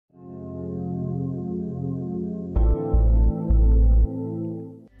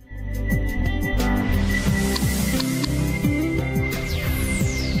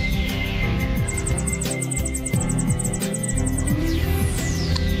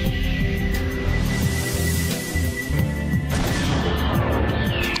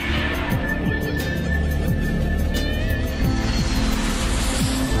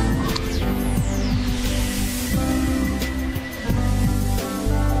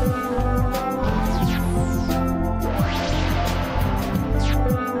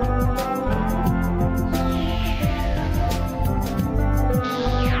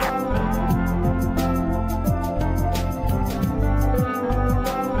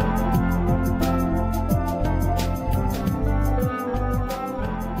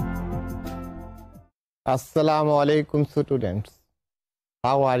السلام علیکم students,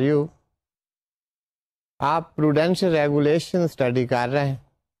 how are you? آپ پروڈینشیل ریگولیشن اسٹڈی کر رہے ہیں.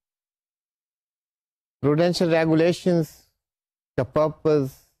 پروڈینشیل ریگولیشنس کا purpose,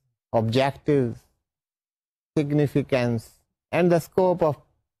 objectives, significance and the scope of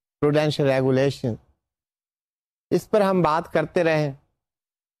prudential regulation, اس پر ہم بات کرتے رہے.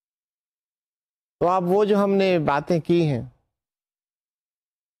 تو اب وہ جو ہم نے باتیں کی ہیں،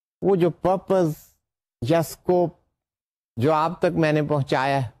 وہ جو پرپز یا اسکوپ جو آپ تک میں نے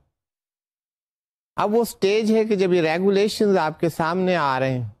پہنچایا ہے، اب وہ سٹیج ہے کہ جب یہ ریگولیشنز آپ کے سامنے آ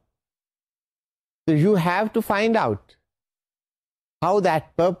رہے ہیں تو you have to find out how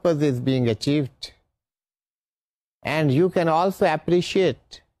that purpose is being achieved and you can also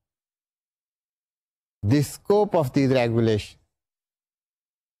appreciate the scope of these regulation.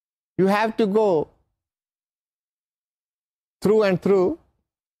 You have to go through and through.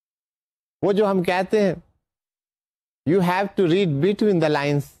 وہ جو ہم کہتے ہیں you have to read between the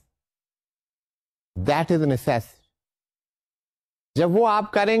lines, that is necessary. جب وہ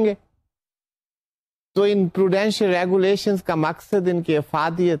آپ کریں گے تو ان پروڈینشیل ریگولیشنز کا مقصد، ان کی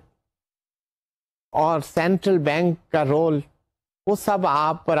افادیت اور سینٹرل بینک کا رول، وہ سب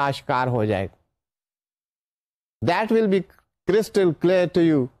آپ پر آشکار ہو جائے گا. That will be crystal clear to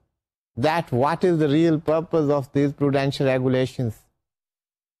you that what is the real purpose of these prudential regulations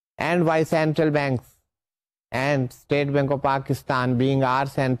and why central banks and State Bank of Pakistan, being our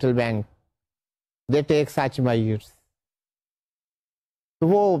central bank, they take such measures. تو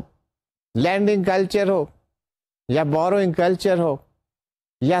وہ lending culture ہو یا borrowing culture ہو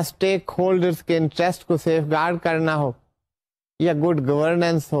یا stack holders کے interest کو safe guard کرنا ہو یا good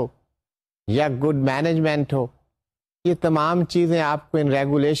governance ہو یا good management ہو، یہ تمام چیزیں آپ کو ان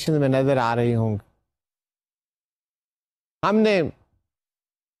ریگولیشن میں نظر آ رہی ہوں گی. ہم نے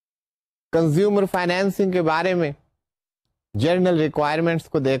کنزیومر فائنینسنگ کے بارے میں جرنل ریکوائرمنٹس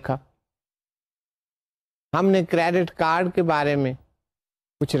کو دیکھا. ہم نے کریڈٹ کارڈ کے بارے میں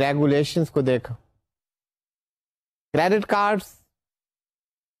کچھ ریگولیشنز کو دیکھا. کریڈٹ کارڈز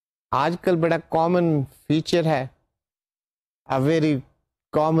آج کل بڑا کامن فیچر ہے، a very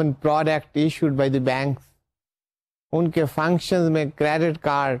common product issued by the banks. ان کے فنکشنز میں کریڈٹ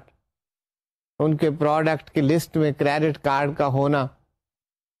کارڈ، ان کے پروڈکٹ کی لسٹ میں کریڈٹ کارڈ کا ہونا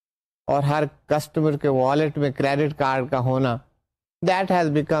اور ہر کسٹمر کے والیٹ میں کریڈٹ کارڈ کا ہونا، that has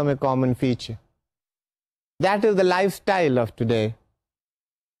become a common feature. That is the life style of today.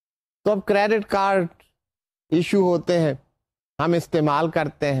 تو اب کریڈٹ کارڈ ایشو ہوتے ہیں، ہم استعمال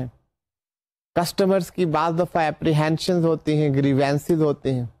کرتے ہیں. کسٹمرز کی بعض دفعہ اپریہینشنز ہوتی ہیں، گریوینسز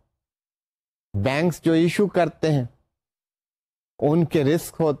ہوتے ہیں. بینکس جو ایشو کرتے ہیں ان کے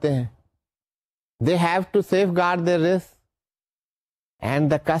رسک ہوتے ہیں. They have to safe guard their risk.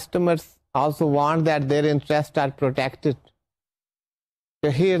 And the customers also want that their interests are protected. So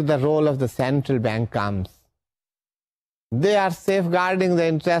here the role of the central bank comes. They are safeguarding the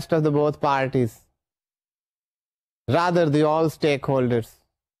interest of the both parties, rather the all stakeholders,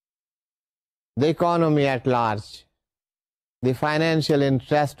 the economy at large, the financial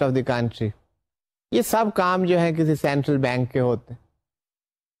interest of the country. یہ سب کام جو ہے کسی central bank کے ہوتے ہیں.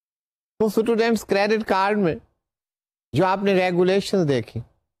 تو students, credit card میں جو آپ نے ریگولیشن دیکھی،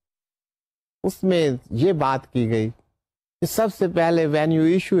 اس میں یہ بات کی گئی کہ سب سے پہلے when you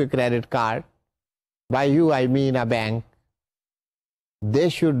issue a credit card, by you I main a bank, they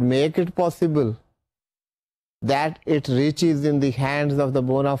should make it possible that it reaches in the hands of the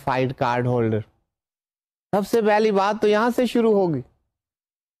بونا فائڈ کارڈ ہولڈر. سب سے پہلی بات تو یہاں سے شروع ہوگی.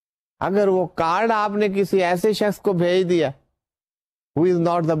 اگر وہ کارڈ آپ نے کسی ایسے شخص کو بھیج دیا who is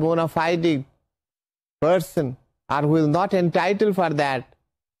not the bona fide person or who is not entitled for that,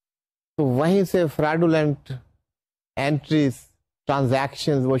 تو وہیں سے fraudulent entries,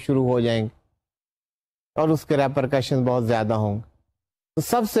 transactions وہ شروع ہو جائیں گے اور اس کے ریپرکشن بہت زیادہ ہوں گے. تو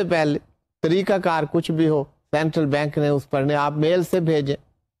سب سے پہلے طریقہ کار کچھ بھی ہو، سینٹرل بینک نے اس پر آپ میل سے بھیجیں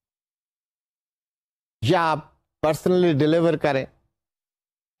یا آپ پرسنلی ڈلیور کریں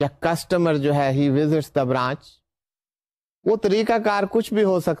یا کسٹمر جو ہے ہی وزٹس دا برانچ، وہ طریقہ کار کچھ بھی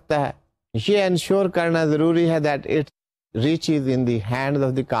ہو سکتا ہے. یہ انشور کرنا ضروری ہے that it reaches in the hand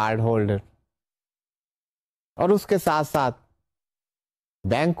of the card holder. اور اس کے ساتھ ساتھ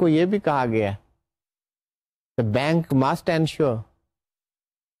بینک کو یہ بھی کہا گیا کہ bank must ensure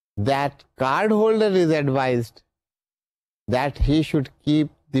that card holder is advised that he should keep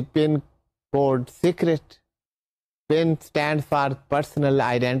the pin code secret. PIN stands for personal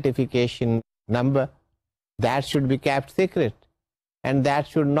identification number. That should be kept secret and that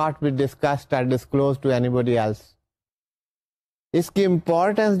should not be discussed or disclosed to anybody else. اس کی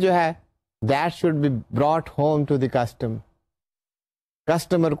importance جو ہے that should be brought home to the customer.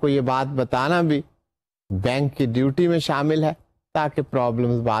 Customer کو یہ بات بتانا بھی bank کی duty میں شامل ہے تاکہ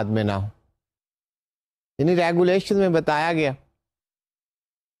پرابلمز بعد میں نہ ہو. یعنی ریگولیشن میں بتایا گیا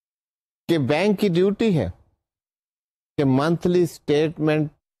کہ بینک کی ڈیوٹی ہے کہ منتھلی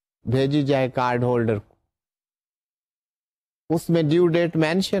اسٹیٹمنٹ بھیجی جائے کارڈ ہولڈر کو, اس میں due date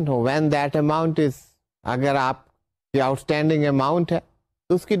mention who, when that amount is, اگر آپ کی آؤٹ اسٹینڈنگ اماؤنٹ ہے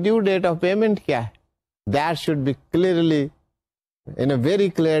تو اس کی ڈیو ڈیٹ آف پیمنٹ کیا ہے, that should be clearly in a very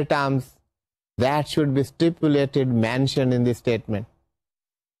clear terms, that should be stipulated, mentioned in the statement.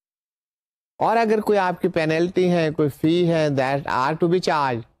 اور اگر کوئی آپ کی پینلٹی ہے, کوئی فی ہے, that are to be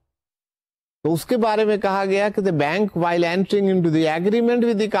charged, تو اس کے بارے میں کہا گیا کہ the bank while entering into the agreement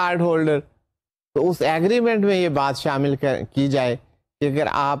with the card holder, تو اس ایگریمنٹ میں یہ بات شامل کی جائے کہ اگر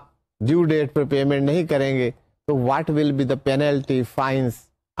آپ ڈیو ڈیٹ پر پیمنٹ نہیں کریں گے تو what will be the penalty, fines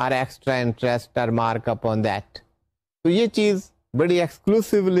or extra interest or markup on that. تو یہ چیز بڑی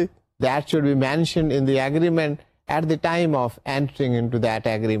ایکسکلوسively that should be mentioned in the agreement at the time of entering into that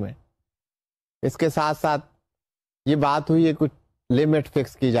agreement. اس کے ساتھ ساتھ یہ بات ہوئی ہے کچھ لمٹ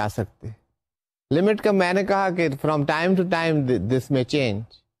فکس کی جا سکتی. لمٹ کا میں نے کہا کہ from time to time this may change,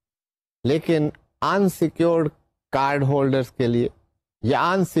 لیکن unsecured کارڈ ہولڈرس کے لیے یا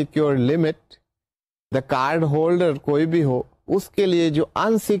unsecured limit, the card holder کوئی بھی ہو اس کے لیے جو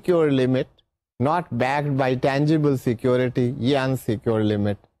unsecured limit not backed by tangible security, یہ unsecured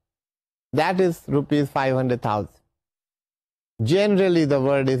limit, that is rupees 500,000. Generally the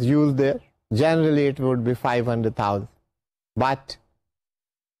word is used there, generally it would be 500,000, but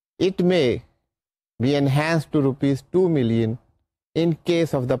it may be enhanced to rupees 2 million in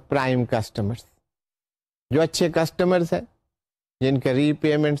case of the prime customers. جو اچھے customers ہیں, جن کا ری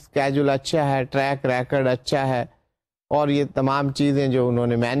payment schedule اچھا ہے, track record اچھا ہے, اور یہ تمام چیزیں جو انہوں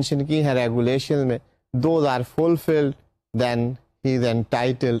نے مینشن کی ہیں ریگولیشن میں, those are fulfilled, then he is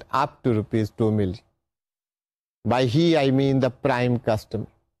entitled up to rupees 2 million. By he I mean the prime customer.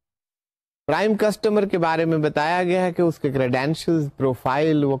 Prime customer کے بارے میں بتایا گیا ہے کہ اس کے کریڈینشیلز,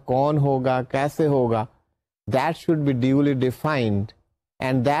 پروفائل, وہ کون ہوگا, کیسے ہوگا, that should be duly defined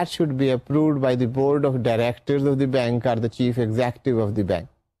and that should be approved by the board of directors of the bank or the chief executive of the bank.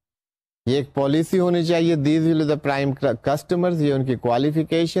 یہ ایک پالیسی ہونی چاہیے, these will be the prime customers, یہ ان کی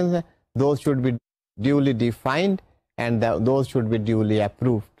qualifications ہیں, those should be duly defined and those should be duly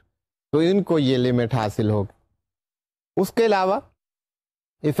approved. تو ان کو یہ لمٹ حاصل ہوگی. اس کے علاوہ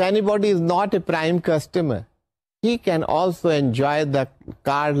if anybody is not a prime customer, he can also enjoy the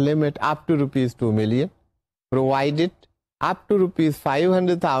card limit up to rupees 2 million, provided up to rupees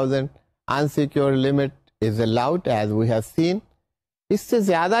 500,000 unsecured limit is allowed, as we have seen. اس سے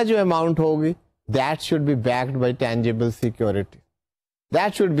زیادہ جو amount ہوگی that should be backed by tangible security.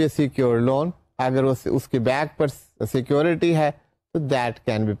 That should be a secure loan. اگر اس کے back پر security ہے تو that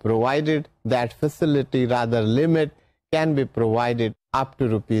can be provided, that facility rather limit can be provided up to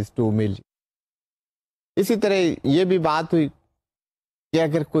rupees 2 million. اسی طرح یہ بھی بات ہوئی کہ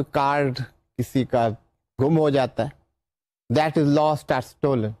اگر کوئی کارڈ کسی کا گم ہو جاتا ہے, that is lost or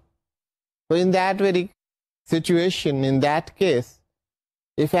stolen, so in that very situation, in that case,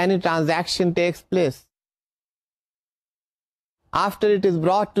 if any transaction takes place after it is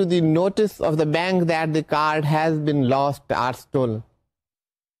brought to the notice of the bank that the card has been lost or stolen,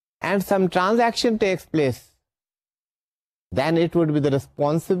 and some transaction takes place, then it would be the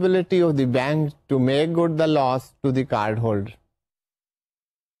responsibility of the bank to make good the loss to the card holder.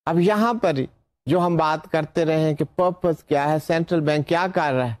 اب یہاں پر جو ہم بات کرتے رہے ہیں کہ purpose کیا ہے, سینٹرل بینک کیا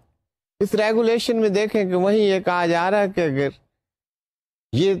کر رہا ہے, اس ریگولیشن میں دیکھیں کہ وہیں یہ کہا جا رہا ہے کہ اگر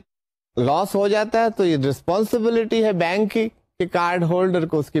یہ لاس ہو جاتا ہے تو یہ رسپانسبلٹی ہے بینک کی کہ کارڈ ہولڈر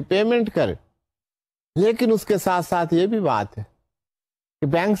کو اس کی پیمنٹ کرے. لیکن اس کے ساتھ ساتھ یہ بھی بات ہے کہ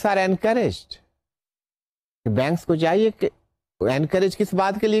بینکس آر انکریجڈ, بینکس کو چاہیے کہ انکریج کس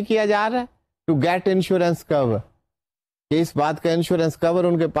بات کے لیے کیا جا رہا ہے, ٹو گیٹ انشورنس کور, کہ اس بات کا انشورنس کور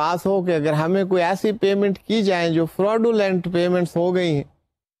ان کے پاس ہو کہ اگر ہمیں کوئی ایسی پیمنٹ کی جائیں جو fraudulent پیمنٹس ہو گئی ہیں,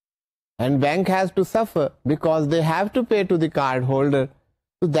 and bank has to suffer because they have to pay to the card holder,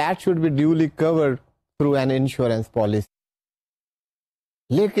 so that should be duly covered through an insurance policy.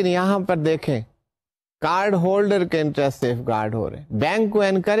 لیکن یہاں پر دیکھیں کارڈ ہولڈر کے انٹرسٹ سیف گارڈ ہو رہے ہیں, bank کو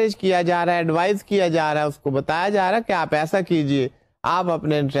encourage کیا جا رہا ہے, ایڈوائز کیا جا رہا ہے, اس کو بتایا جا رہا ہے کہ آپ ایسا کیجئے, آپ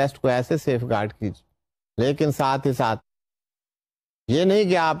اپنے انٹرسٹ کو ایسے سیف گارڈ کیجئے. لیکن ساتھ ہی ساتھ یہ نہیں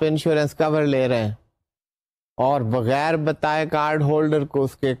کہ آپ انشورنس کور لے رہے ہیں اور بغیر بتائے کارڈ ہولڈر کو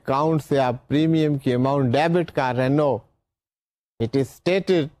اس کے اکاؤنٹ سے آپ پریمیم کی اماؤنٹ ڈیبٹ کر رہے ہیں. نو, it is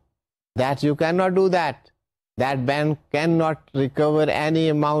stated that you cannot do that. that bank cannot recover any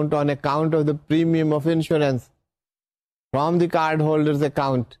amount on account of the premium of insurance from the cardholder's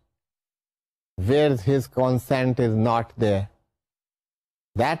account where his consent is not there.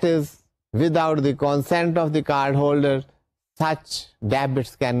 That is, without the consent of the cardholder, such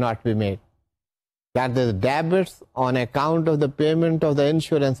debits cannot be made. That is, debits on account of the payment of the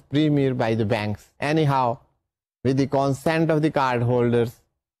insurance premium by the banks. Anyhow, with the consent of the cardholders,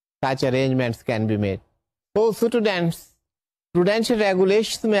 such arrangements can be made. So students, prudential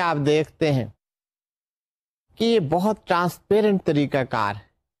regulations میں آپ دیکھتے ہیں کہ یہ بہت transparent طریقہ کار ہے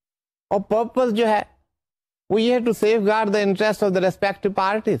اور پرپز جو ہے وہ یہ to safe guard the interest of the respective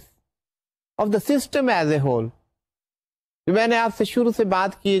parties of the system as a whole. میں نے آپ سے شروع سے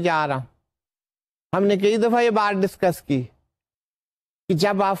بات کیے جا رہا ہوں, ہم نے کئی دفعہ یہ بات ڈسکس کی کہ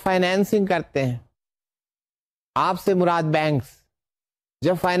جب آپ فائنینسنگ کرتے ہیں, آپ سے مراد بینکس,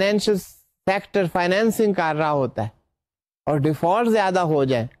 جب فائنینشیل سیکٹر فائنینسنگ کر رہا ہوتا ہے اور ڈیفالٹ زیادہ ہو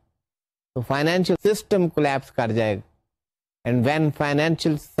جائے تو فائنینشیل سسٹم کولیپس کر جائے گا. And when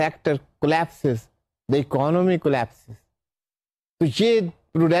financial sector کولیپسز the economy کولیپسز. تو یہ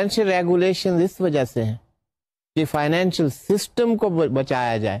پروڈینشیل ریگولیشن اس وجہ سے ہیں کہ فائنینشیل سسٹم کو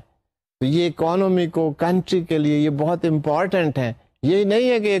بچایا جائے. تو یہ اکانومی کو, کنٹری کے لیے یہ بہت امپورٹنٹ ہیں. یہ نہیں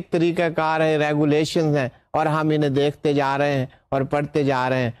ہے کہ ایک طریقہ کار ہے, ریگولیشنز ہیں اور ہم انہیں دیکھتے جا رہے ہیں اور پڑھتے جا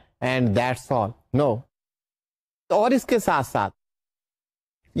رہے ہیں اینڈ دیٹس آل. نو. اور اس کے ساتھ ساتھ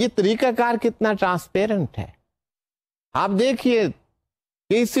یہ طریقہ کار کتنا ٹرانسپیرنٹ ہے. آپ دیکھیے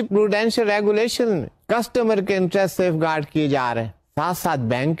کہ اسی پروڈینشیل ریگولیشن میں کسٹمر کے انٹرسٹ سیف گارڈ کیے جا رہے ہیں, ساتھ ساتھ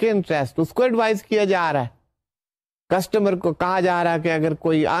بینک کے انٹرسٹ اس کو ایڈوائز کیا جا رہا ہے. کسٹمر کو کہا جا رہا ہے کہ اگر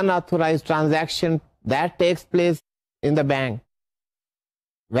کوئی ان authorised transaction that takes place in the bank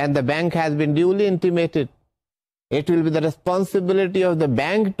when the bank has been duly intimated, it will be the responsibility of the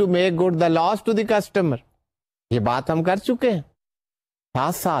bank to make good the loss to the customer. یہ بات ہم کر چکے ہیں.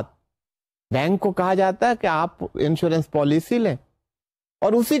 ساتھ ساتھ bank کو کہا جاتا ہے کہ آپ انشورنس پالیسی لیں,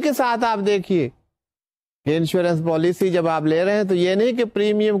 اور اسی کے ساتھ آپ دیکھیے کہ انشورنس پالیسی جب آپ لے رہے ہیں تو یہ نہیں کہ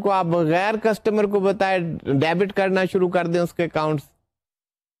پریمیم کو آپ بغیر کسٹمر کو بتائے ڈیبٹ کرنا شروع کر دیں اس کے account.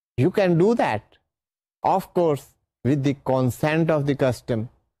 You can do that of course with the consent of the customer.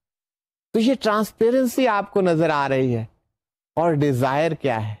 تو یہ ٹرانسپیرنسی آپ کو نظر آ رہی ہے. اور ڈیزائر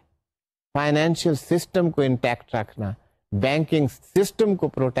کیا ہے؟ فائنینشیل سسٹم کو انٹیکٹ رکھنا, بینکنگ سسٹم کو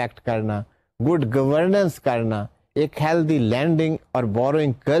پروٹیکٹ کرنا, گڈ گورننس کرنا, ایک ہیلدی لینڈنگ اور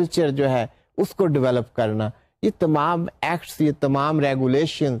بوروئنگ کلچر جو ہے اس کو ڈیولپ کرنا. یہ تمام ایکٹس, یہ تمام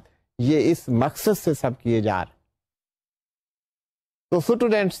ریگولیشن, یہ اس مقصد سے سب کیے جا رہے. تو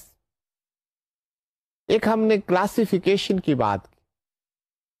اسٹوڈینٹس, ایک ہم نے کلاسیفیکیشن کی بات کی.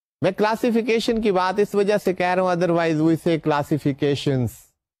 میں کلاسیفیکیشن کی بات اس وجہ سے کہہ رہا ہوں, ادروائز وی سے کلاسیفیکیشنز,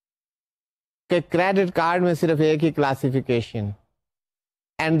 کہ کریڈٹ کارڈ میں صرف ایک ہی کلاسیفیکیشن,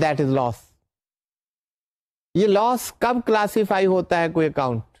 اینڈ دیٹ از لاس. یہ لاس کب کلاسیفائی ہوتا ہے کوئی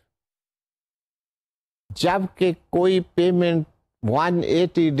اکاؤنٹ؟ جب کہ کوئی پیمنٹ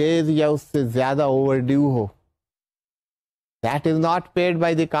 180 days یا اس سے زیادہ over due who. That is not paid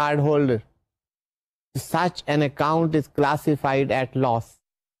by the card holder. Such an account is classified at loss.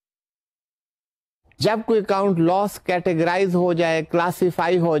 جب کوئی اکاؤنٹ لاس کیٹیگرائز ہو جائے,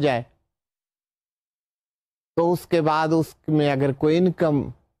 کلاسیفائی ہو جائے, تو اس کے بعد اس میں اگر کوئی انکم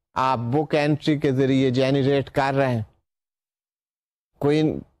آپ بک انٹری کے ذریعے جنریٹ کر رہے ہیں, کوئی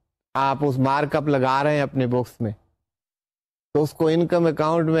آپ اس مارک اپ لگا رہے ہیں اپنے بکس میں, تو اس کو انکم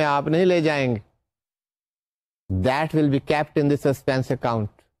اکاؤنٹ میں آپ نہیں لے جائیں گے. That will be kept in the suspense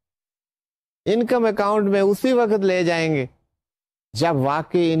account. Income account میں اسی وقت لے جائیں گے جب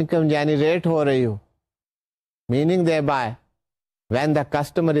واقعی انکم جنریٹ ہو رہی ہو, meaning thereby when the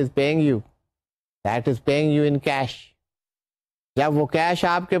customer is paying you, that is paying you in cash. جب وہ کیش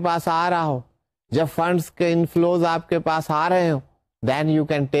آپ کے پاس آ رہا ہو, جب فنڈز کے انفلوز آپ کے پاس آ رہے ہوں, then you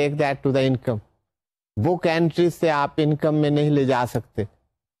can take that to the income. Book entry سے آپ انکم میں نہیں لے جا سکتے.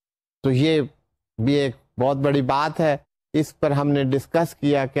 تو یہ بھی ایک بہت بڑی بات ہے, اس پر ہم نے ڈسکس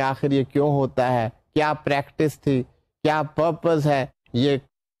کیا کہ آخر یہ کیوں ہوتا ہے, کیا پریکٹس تھی, کیا پرپز ہے یہ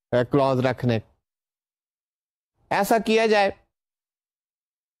کلوز رکھنے. ایسا کیا جائے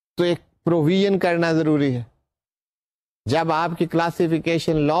تو ایک پروویژن کرنا ضروری ہے. جب آپ کی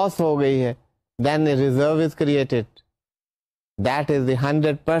کلاسیفیکیشن لاس ہو گئی ہے, دین اے reserve is created. That is the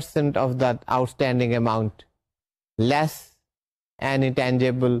 100% of the outstanding amount less any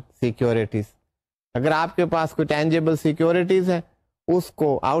tangible securities. اگر آپ کے پاس کوئی ٹینجیبل سیکورٹیز ہیں, اس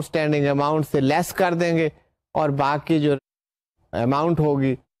کو آؤٹسٹینڈنگ اماؤنٹ سے لیس کر دیں گے, اور باقی جو اماؤنٹ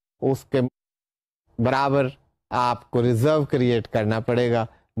ہوگی اس کے برابر آپ کو ریزرو کریٹ کرنا پڑے گا.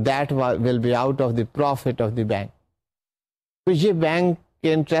 that will be out of the profit of the bank. تو یہ بینک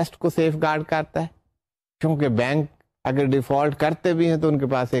کے انٹرسٹ کو سیف گارڈ کرتا ہے, کیونکہ بینک اگر ڈیفالٹ کرتے بھی ہیں تو ان کے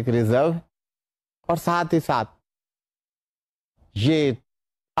پاس ایک ریزرو ہے, اور ساتھ ہی ساتھ یہ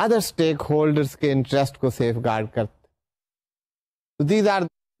ادر اسٹیک ہولڈرس کے انٹرسٹ کو سیف گارڈ کرتے. These are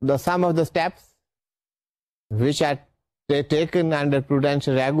the some of the steps which are taken under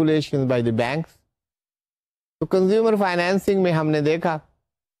prudential regulations by the banks. تو consumer financing میں ہم نے دیکھا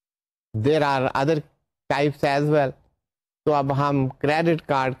there are other types as well. تو اب ہم کریڈٹ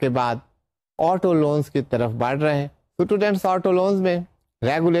کارڈ کے بعد آٹو لونز کی طرف بڑھ رہے ہیں. اسٹوڈینٹس آٹو لونز میں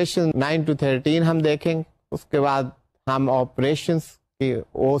ریگولیشن 9 to 13 ہم دیکھیں گے, اس کے بعد ہم آپریشنس کی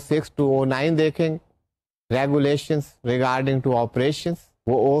 06 to 09 دیکھیں گے. ریگولیشنس ریگارڈنگ ٹو آپریشنس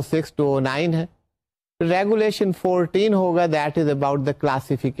وہ 06 to 09 ہے. ریگولیشن 14 ہوگا, that is about the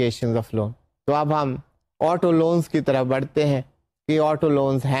classification of loan. تو اب ہم آٹو لونز کی طرف بڑھتے ہیں کہ آٹو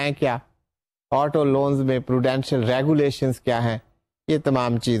لونز ہیں کیا, آٹو لونز میں پروڈینشیل ریگولیشنز کیا ہیں, یہ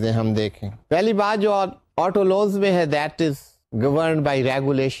تمام چیزیں ہم دیکھیں. پہلی بات جو آٹو لونز میں ہے that is governed by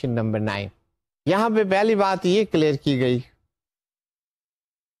regulation number 9. یہاں پہ پہلی بات یہ کلیئر کی گئی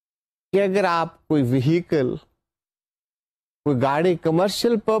کہ اگر آپ کوئی وہیکل, کوئی گاڑی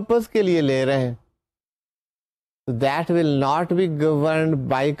کمرشل پرپز کے لیے لے رہے ہیں تو that will not be governed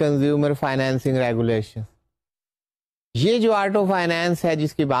by consumer financing regulation. یہ جو آٹو فائنینس ہے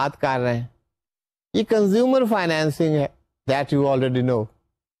جس کی بات کر رہے ہیں یہ کنزیومر فائنینسنگ ہے, دیٹ یو آلریڈی نو.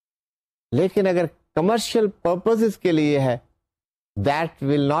 لیکن اگر کمرشل پرپزز کے لیے ہے that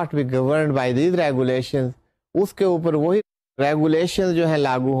will not be governed by these regulation. اس کے اوپر وہی ریگولیشن جو ہیں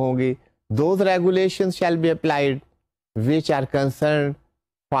لاگو ہوں گی. Those regulation shall be applied which are concerned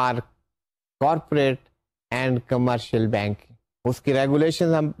for corporate and commercial banking. اس کی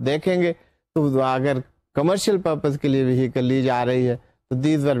ریگولیشن ہم دیکھیں گے. تو اگر کمرشل پرپز کے لیے وہیکل لی جا رہی ہے تو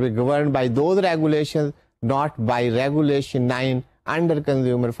these will be governed by those regulations, not by regulation 9 under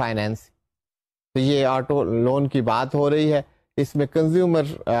consumer finance. تو یہ آٹو لون کی بات ہو رہی ہے, اس میں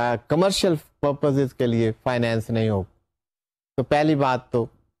کنزیومر کمرشل پرپزز کے لیے فائنینس نہیں ہوگا. تو پہلی بات تو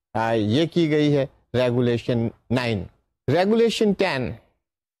یہ کی گئی ہے regulation 9. Regulation 10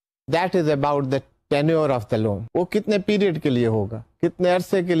 that is about the tenure of the loan. وہ کتنے پیریڈ کے لیے ہوگا, کتنے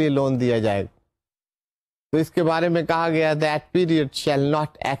عرصے کے لیے لون دیا جائے گا. تو اس کے بارے میں کہا گیا that period shall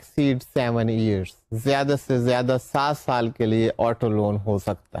not exceed 7 years. زیادہ سے زیادہ 7 سال کے لیے آٹو لون ہو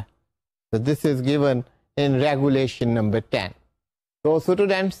سکتا ہے. تو دس is given in regulation number 10. تو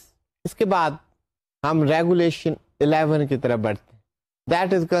اسٹوڈینٹس اس کے بعد ہم ریگولیشن 11 کی طرف بڑھتے ہیں.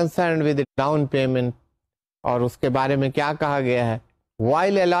 That is concerned with down payment, اور اس کے بارے میں کیا کہا گیا ہے.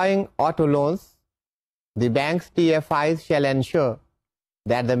 While allowing auto loans, the bank's TFIs shall ensure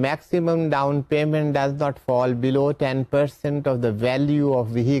that the maximum down payment does not fall below 10% of the value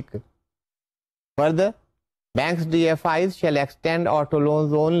of vehicle. Further, bank's DFIs shall extend auto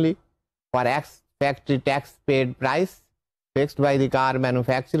loans only for ex-factory tax paid price fixed by the car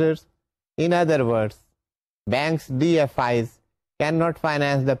manufacturers. In other words, bank's DFIs cannot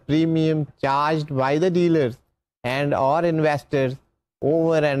finance the premium charged by the dealers and or investors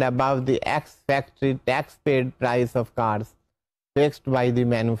over and above the ex-factory tax paid price of cars fixed by the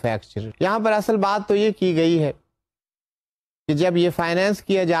manufacturer. یہاں پر اصل بات تو یہ کی گئی ہے کہ جب یہ فائنینس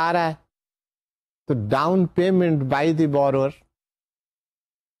کیا جا رہا ہے تو down payment by the borrower,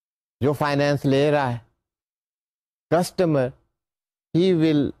 جو فائنینس لے رہا ہے customer, he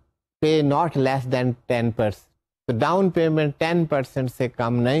will pay not less دین 10%. تو ڈاؤن پیمنٹ 10% سے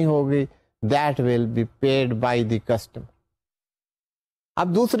کم نہیں ہوگی. That will be paid by the customer.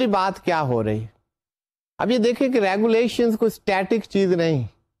 اب دوسری بات کیا ہو رہی ہے, اب یہ دیکھیں کہ ریگولیشنز کوئی اسٹیٹک چیز نہیں.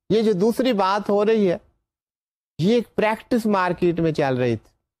 یہ جو دوسری بات ہو رہی ہے یہ ایک پریکٹس مارکیٹ میں چل رہی تھی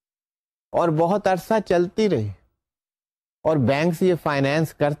اور بہت عرصہ چلتی رہی اور بینکس یہ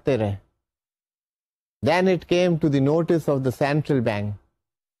فائنینس کرتے رہے. Then it came to the notice of the central bank,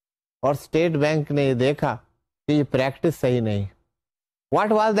 اور اسٹیٹ بینک نے یہ دیکھا کہ یہ پریکٹس صحیح نہیں.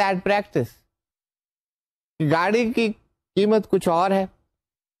 What was that practice? گاڑی کی قیمت کچھ اور ہے,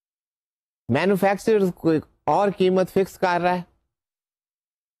 مینوفیکچرر کوئی اور قیمت فکس کر رہا ہے,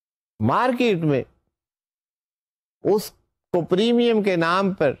 مارکیٹ میں اس کو پریمیم کے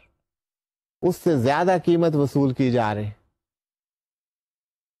نام پر اس سے زیادہ قیمت وصول کی جا رہی.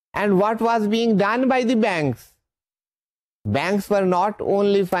 And what was being done by the banks? Banks were not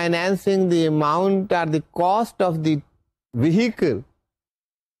only financing the amount or the cost of the vehicle,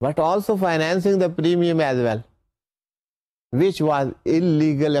 but also financing the premium as well, which was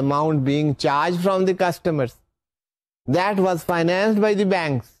illegal amount being charged from the customers. That was financed by the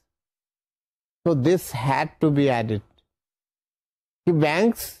banks. So this had to be added. کہ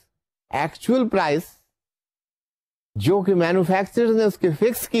banks actual price جو کہ manufacturer نے اس کی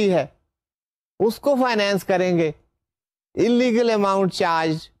fix کی ہے اس کو finance کریں گے. illegal amount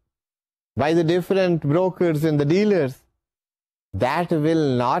charged by the different brokers and the dealers, that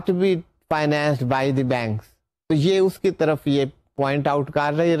will not be financed by the banks. تو یہ اس کی طرف یہ پوائنٹ آؤٹ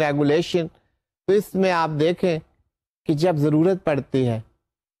کر رہی ہے ریگولیشن. تو اس میں آپ دیکھیں کہ جب ضرورت پڑتی ہے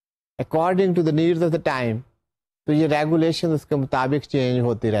according to the needs of the time تو یہ ریگولیشن اس کے مطابق چینج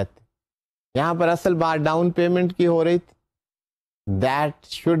ہوتی رہتی. یہاں پر اصل بات ڈاؤن پیمنٹ کی ہو رہی تھی, دیٹ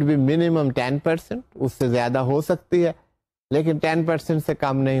شوڈ بی منیمم 10%, اس سے زیادہ ہو سکتی ہے لیکن 10% سے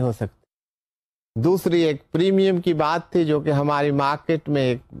کم نہیں ہو سکتی. دوسری ایک پریمیم کی بات تھی جو کہ ہماری مارکیٹ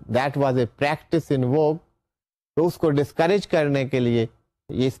میں that was a practice in ووگ, تو اس کو ڈسکریج کرنے کے لیے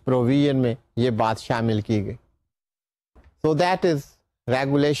اس پروویژن میں یہ بات شامل کی گئی. So that is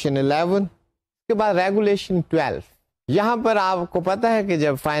regulation 11. اس کے بعد ریگولیشن 12. یہاں پر آپ کو پتا ہے کہ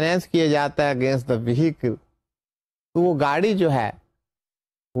جب فائنینس کیا جاتا ہے اگینسٹ دا وہیکل تو وہ گاڑی جو ہے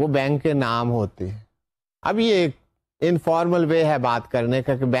وہ بینک کے نام ہوتی ہے. اب یہ ایک انفارمل وے ہے بات کرنے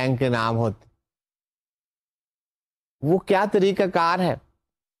کا کہ بینک کے نام ہوتے. وہ کیا طریقہ کار ہے,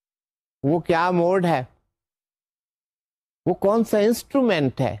 وہ کیا موڈ ہے, وہ کون سا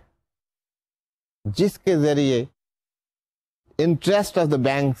انسٹرومنٹ ہے جس کے ذریعے interest of the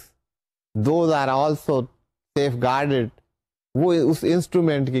banks those are also safe guarded, وہ اس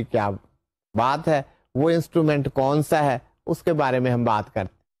انسٹرومنٹ کی کیا بات ہے, وہ انسٹرومنٹ کون سا ہے, اس کے بارے میں ہم بات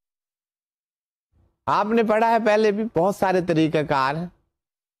کرتے. آپ نے پڑھا ہے پہلے بھی بہت سارے طریقہ کار ہیں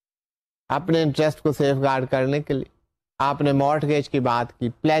اپنے انٹرسٹ کو سیف گارڈ کرنے کے لیے. آپ نے مارٹگیج کی بات کی,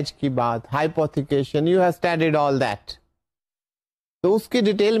 پلیج کی بات, ہائپوتھیکیشن, you have studied all that. تو اس کی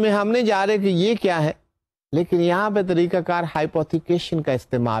ڈیٹیل میں ہم نہیں جا رہے کہ یہ کیا ہے, لیکن یہاں پہ طریقہ کار ہائپوتھیکیشن کا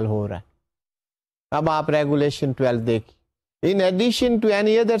استعمال ہو رہا ہے. اب آپ ریگولیشن 12 دیکھیے. In addition to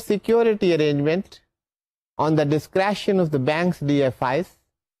any other security arrangement on the discretion of the bank's DFIs,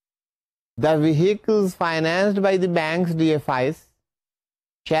 the vehicles financed by the bank's DFIs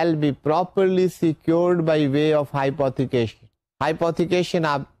shall be properly secured by way of hypothecation. Hypothecation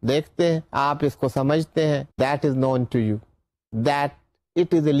آپ دیکھتے ہیں, آپ اس کو سمجھتے ہیں, that is known to you, that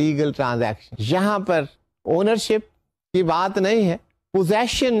it is a legal transaction. یہاں پر ownership کی بات نہیں ہے,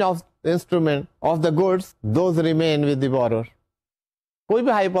 possession of instrument of the goods, those remain with the borrower. کوئی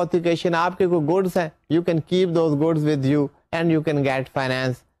بھی hypothecation, آپ کے کوئی goods ہیں, you can keep those goods with you and you can get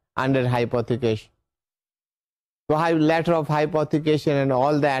finance under hypothecation. So letter of hypothecation and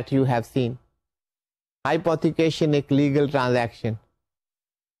all that you have seen. Hypothecation ایک legal transaction.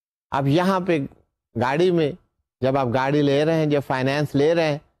 اب یہاں پہ گاڑی میں جب آپ گاڑی لے رہے ہیں, جب فائنینس لے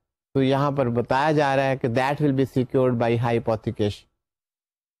رہے ہیں, تو یہاں پر بتایا جا رہا ہے کہ that will be secured by hypothecation.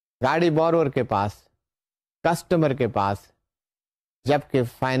 گاڑی بورور کے پاس, کسٹمر کے پاس, جبکہ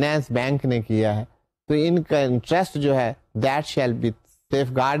فائنینس بینک نے کیا ہے, تو ان کا انٹرسٹ جو ہے that shall be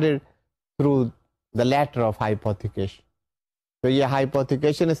safeguarded through the letter of hypothecation. تو یہ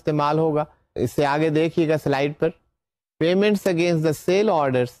hypothecation استعمال ہوگا. اس سے آگے دیکھیے گا slide per. Payments against the sale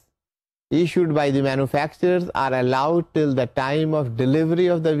orders issued by the manufacturers are allowed till the time of delivery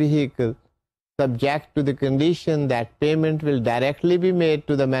of the vehicle, subject to the condition that payment will directly be made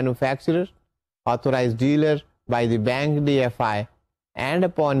to the manufacturer, authorized dealer by the bank DFI, and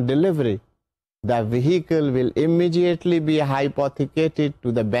upon delivery, the vehicle will immediately be hypothecated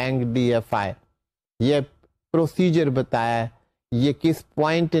to the bank DFI. یہ procedure بتایا ہے, یہ کس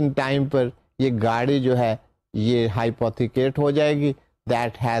point in time پر یہ گاڑی جو ہے یہ ہائپوتھیکیٹ ہو جائے گی.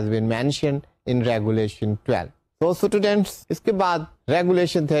 That has been mentioned in regulation 12. So students, اس کے بعد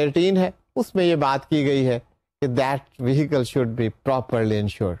regulation 13 ہے, اس میں یہ بات کی گئی ہے کہ that vehicle should be properly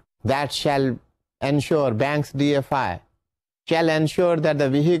insured. That shall ensure, banks DFI shall ensure that the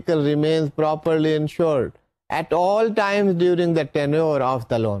vehicle remains properly insured at all times during the tenure of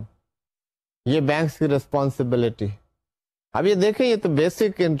the loan. یہ بینکس کی ریسپانسبلٹی. اب یہ دیکھیں, یہ تو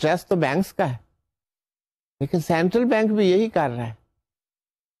بیسک انٹرسٹ تو banks کا ہے, لیکن سینٹرل بینک بھی یہی کر رہا ہے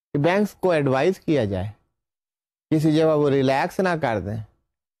کہ بینکس کو ایڈوائز کیا جائے, کسی جگہ وہ ریلیکس نہ کر دیں,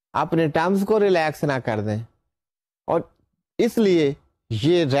 اپنے ٹرمز کو ریلیکس نہ کر دیں. اور اس لیے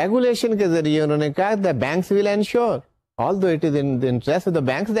یہ ریگولیشن کے ذریعے انہوں نے کہا the banks will ensure, although it is in the interest of the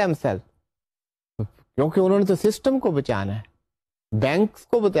banks themselves, کیونکہ انہوں نے تو سسٹم کو بچانا ہے, بینکس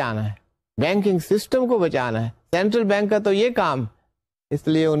کو بچانا ہے, بینکنگ سسٹم کو بچانا ہے. سینٹرل بینک کا تو یہ کام, اس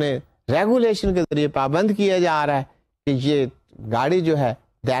لیے انہیں ریگولیشن کے ذریعے پابند کیا جا رہا ہے کہ یہ گاڑی جو ہے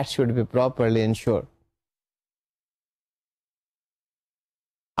that should be properly insured.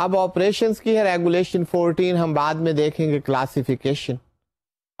 اب آپریشنز کی ہے ریگولیشن 14, ہم بعد میں دیکھیں گے کلاسیفیکیشن.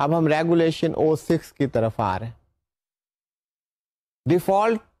 اب ہم ریگولیشن 06 کی طرف آ رہے ہیں.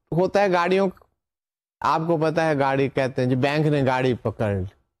 ڈیفالٹ ہوتا ہے گاڑیوں، آپ کو پتا ہے گاڑی کہتے ہیں جی بینک نے گاڑی پکڑ لی.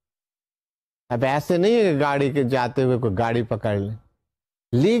 اب ایسے نہیں ہے کہ گاڑی کے جاتے ہوئے کوئی گاڑی پکڑ لے.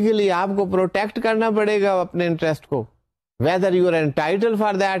 لیگلی آپ کو پروٹیکٹ کرنا پڑے گا اپنے انٹرسٹ کو، whether you are entitle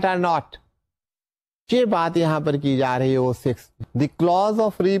for that are not. یہ بات یہاں پر کی جا رہی ہے. وہ 6 دی close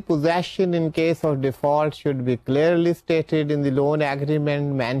of reposition in case of default should be clearly stated in the loan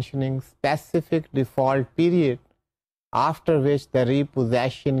agreement mentioning specific default period after which the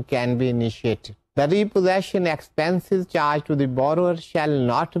repossession can be initiated. The repossession expenses charged to the borrower shall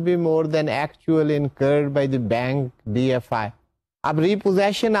not be more than actual incurred by the bank DFI. اب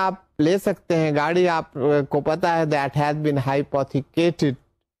repossession آپ لے سکتے ہیں، گاڑی آپ کو پتا ہے that has been hypothecated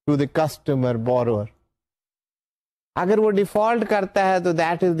to the customer borrower. اگر وہ ڈیفالٹ کرتا ہے تو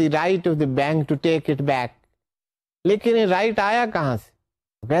that is the right of the bank to take it back. لیکن یہ رائٹ آیا کہاں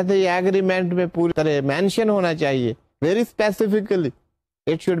سے؟ کہتے یہ ایگریمنٹ میں پوری طرح مینشن ہونا چاہیے. Very specifically,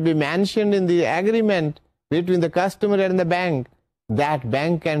 it should be mentioned in the agreement between the customer and the bank that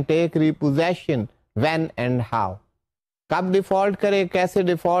bank can take repossession when and how. کب ڈیفالٹ کرے، کیسے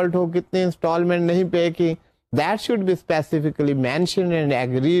ڈیفالٹ ہو، کتنی انسٹالمنٹ نہیں پے کی، that should be specifically mentioned and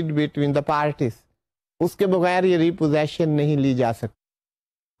agreed between the parties. اس کے بغیر یہ reposition نہیں لی جا سکتی.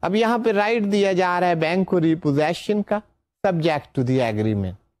 اب یہاں پہ رائٹ دیا جا رہا ہے بینک کو ریپوزیشن کا سبجیکٹ ٹو دی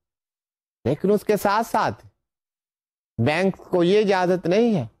ایگریمنٹ، لیکن اس کے ساتھ ساتھ بینک کو یہ اجازت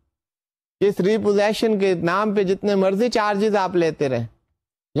نہیں ہے کہ اس ریپوزیشن کے نام پہ جتنے مرضی چارجز آپ لیتے رہیں.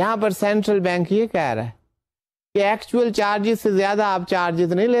 یہاں پر سینٹرل بینک یہ کہہ رہا ہے کہ ایکچوئل چارجز سے زیادہ آپ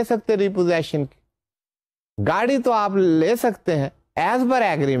چارجز نہیں لے سکتے ریپوزیشن کی. گاڑی تو آپ لے سکتے ہیں as per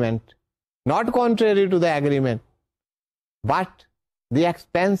agreement, not contrary to the agreement, but the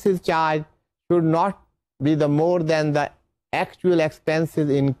expenses charge should not be the more then the actual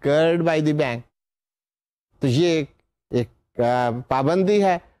expenses incurred by the bank. تو یہ ایک پابندی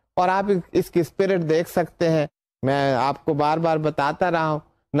ہے، اور آپ اس کی اسپرٹ دیکھ سکتے ہیں. میں آپ کو بار بار بتاتا رہا ہوں.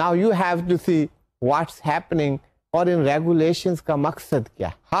 Now you have to see what's happening, اور ان ریگولیشنز کا مقصد کیا.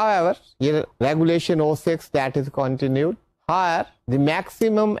 However, یہ regulation 06 that is continued. However, the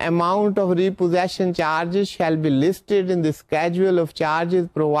maximum amount of repossession charges shall be listed in the schedule of charges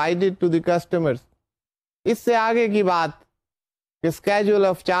provided to the customers. اس سے آگے کی بات کہ اسکیجول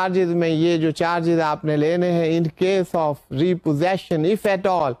آف چارجز میں یہ جو چارجز آپ نے لینے ہیں in case of reposition if at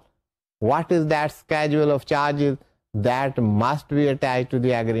all, what is that schedule of charges that must be attached to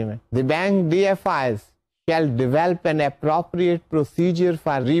the agreement. The bank DFIs shall develop an appropriate procedure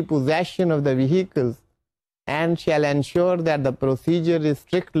for repossession of the vehicles and shall ensure that the procedure is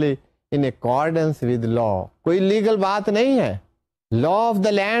strictly in accordance with law. کوئی legal بات نہیں ہے. Law of the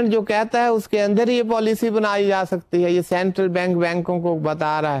land جو کہتا ہے اس کے اندر ہی یہ policy بنائی جا سکتی ہے. یہ سینٹرل بینک بینکوں کو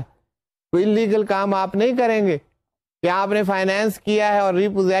بتا رہا ہے کوئی لیگل کام آپ نہیں کریں گے کہ آپ نے فائنینس کیا ہے اور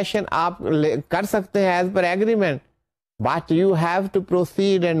ریپوزیشن آپ کر سکتے ہیں as per agreement, but you have to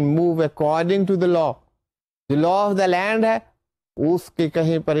proceed and move according to the لا. جو لا آف دا لینڈ ہے اس کی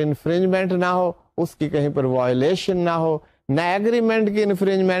کہیں پر انفرنجمنٹ نہ ہو، اس کی کہیں پر وائلیشن نہ ہو، نہ ایگریمنٹ کی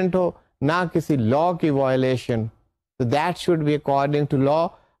انفرنجمنٹ ہو، نہ کسی لا کی violation. That should be according to لا.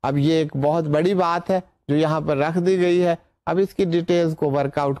 اب یہ ایک بہت بڑی بات ہے جو یہاں پر رکھ دی گئی ہے. اب اس کی ڈیٹیلز کو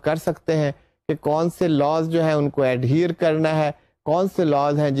ورک آؤٹ کر سکتے ہیں کہ کون سے لاز جو ہیں ان کو ایڈہیر کرنا ہے، کون سے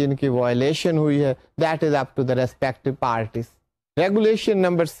لاز ہیں جن کی وائلیشن ہوئی ہے. That is up to the respective parties. Regulation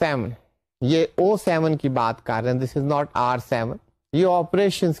number 7، یہ O7 کی بات کر رہے ہیں، دس از ناٹ R7. یہ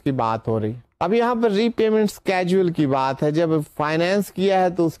آپریشنس کی بات ہو رہی ہے. اب یہاں پر ری پیمنٹ اسکیجول کی بات ہے. جب فائنینس کیا ہے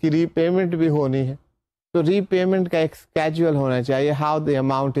تو اس کی ری پیمنٹ بھی ہونی ہے، تو ری پیمنٹ کا ایک اسکیجول ہونا چاہیے. How the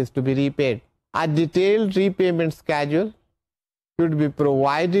amount is to be re paid. A detailed repayment schedule should be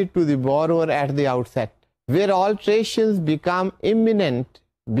provided to the borrower at the outset. Where alterations become imminent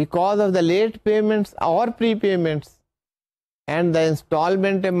because of the late payments or prepayments and the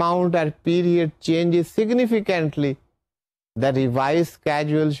installment amount or period changes significantly, the revised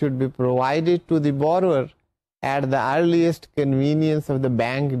schedule should be provided to the borrower at the earliest convenience of the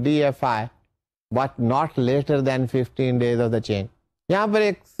bank DFI, but not later than 15 days of the change. یہاں پر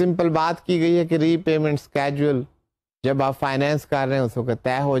ایک simple بات کی گئی ہے کہ ری payment schedule جب آپ finance کر رہے ہیں اس وقت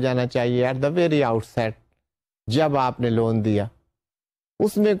طے ہو جانا چاہیے at the very out set. جب آپ نے لون دیا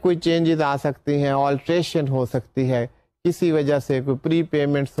اس میں کوئی چینجز آ سکتی ہیں، آلٹریشن ہو سکتی ہے، کسی وجہ سے کوئی پری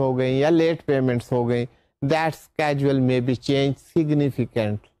پیمنٹس ہو گئیں یا لیٹ پیمنٹس ہو گئیں. دیٹ اسکیجول میں بی چینج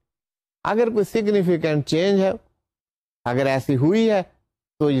سگنیفیکینٹ. اگر کوئی سگنیفیکینٹ چینج ہے، اگر ایسی ہوئی ہے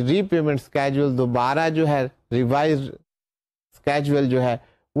تو ری پیمنٹ اسکیجول دوبارہ جو ہے ریوائز اسکیجول جو ہے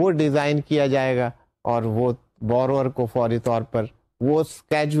وہ ڈیزائن کیا جائے گا اور وہ بورور کو فوری طور پر وہ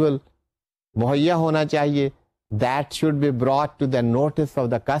اسکیجول مہیا ہونا چاہیے that should be brought to the notice of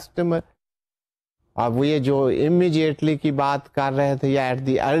the customer. اب وہ یہ جو immediately کی بات کر رہے تھے یا at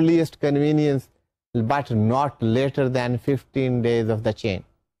the earliest convenience but not later than 15 days of the chain.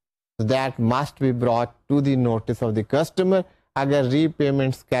 So that must be brought to the notice of the customer اگر ری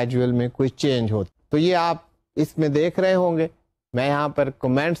پیمنٹ اسکیجول میں کوئی چینج ہو. تو یہ آپ اس میں دیکھ رہے ہوں گے, میں یہاں پر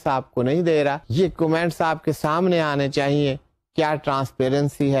کومنٹس آپ کو نہیں دے رہا, یہ کومنٹس آپ کے سامنے آنے چاہیے. کیا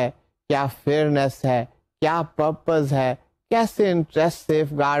ٹرانسپیرنسی ہے, کیا فیئرنیس ہے, کیا پرپز ہے, کیسے انٹرسٹ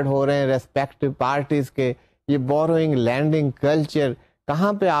سیف گارڈ ہو رہے ہیں ریسپیکٹو پارٹیز کے, یہ بوروئنگ لینڈنگ کلچر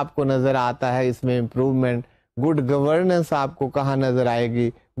کہاں پہ آپ کو نظر آتا ہے اس میں امپروومنٹ, گڈ گورننس آپ کو کہاں نظر آئے گی,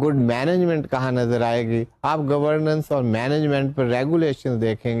 گڈ مینجمنٹ کہاں نظر آئے گی. آپ گورننس اور مینجمنٹ پر ریگولیشن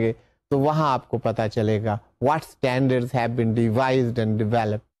دیکھیں گے تو وہاں آپ کو پتا چلے گا what standards have been devised and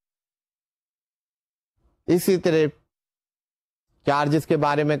developed. اسی طرح چارجز کے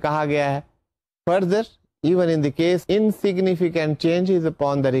بارے میں کہا گیا ہے, further even in the case insignificant changes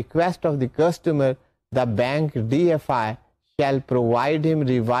upon the request of the customer, the bank DFI shall provide him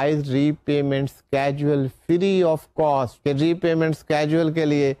revised repayment schedule free of cost. کہ repayment schedule کے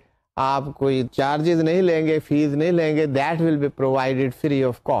لیے آپ کوئی چارجز نہیں لیں گے, فیس نہیں لیں گے, that will be provided free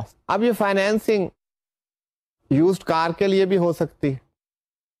of cost. اب یہ فائنینسنگ یوزڈ کار کے لیے بھی ہو سکتی,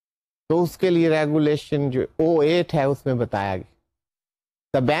 تو اس کے لیے ریگولیشن جو 08 ہے اس میں بتایا گیا.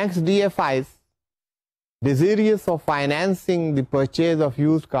 The bank's DFIs desirous of financing the purchase of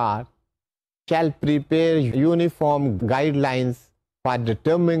used car shall prepare uniform guidelines for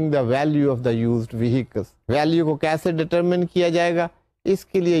determining the value of the used vehicles. Value کو کیسے determine کیا جائے گا, اس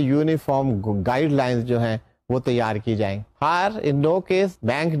کے لیے یونیفارم گائیڈ لائنز جو ہیں وہ تیار کی جائیں. ہر in no case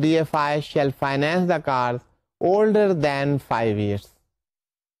bank DFI shall finance the cars older than 5 years.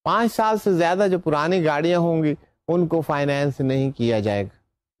 5 سال سے زیادہ جو پرانی گاڑیاں ہوں گی ان کو فائنینس نہیں کیا جائے گا.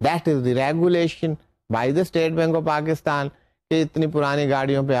 That is the regulation by the state bank of Pakistan کہ اتنی پرانی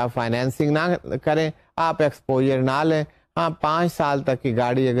گاڑیوں پہ آپ فائنینسنگ نہ کریں, آپ ایکسپوجر نہ لیں. ہاں 5 سال تک کی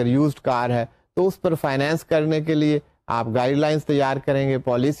گاڑی اگر یوزڈ کار ہے تو اس پر فائنینس کرنے کے لیے آپ گائیڈ لائنس تیار کریں گے,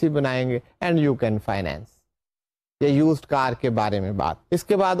 پالیسی بنائیں گے, اینڈ یو کین فائنینس. یہ یوزڈ کار کے بارے میں بات. اس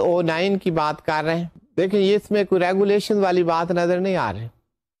کے بعد 09 کی بات کر رہے ہیں. دیکھیں یہ اس میں کوئی ریگولیشن والی بات نظر نہیں آ رہی,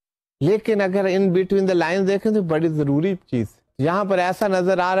 لیکن اگر ان بٹوین دا لائن دیکھیں تو بڑی ضروری چیز. یہاں پر ایسا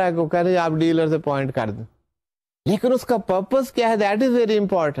نظر آ رہا ہے کہ کہہ رہے آپ ڈیلر سے اپوائنٹ کر دیں, لیکن اس کا پرپز کیا ہے, that is very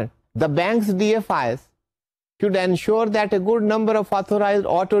important. The banks DFIs should ensure that a good number of authorized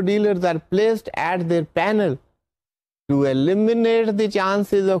auto dealers are placed at their panel to eliminate the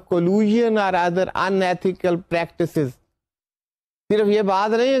chances of collusion or other unethical practices. صرف یہ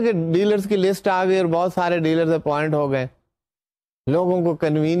بات نہیں ہے کہ dealers کی list آ گئی اور بہت سارے ڈیلرز اپوائنٹ ہو گئے, لوگوں کو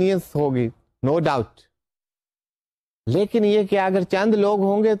کنوینئنس ہوگی, نو ڈاؤٹ, لیکن یہ کہ اگر چند لوگ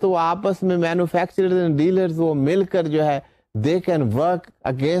ہوں گے تو آپس میں مینوفیکچررز اینڈ ڈیلرز وہ مل کر جو ہے they can work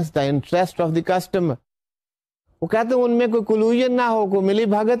against the interest of the customer. وہ کہتے ہیں ان میں کوئی کلوژن نہ ہو, کوئی ملی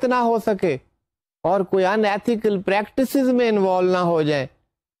بھگت نہ ہو سکے اور کوئی ان ایتھیکل پریکٹسز میں انوالو نہ ہو جائے.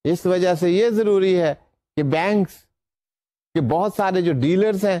 اس وجہ سے یہ ضروری ہے کہ بینکس کے بہت سارے جو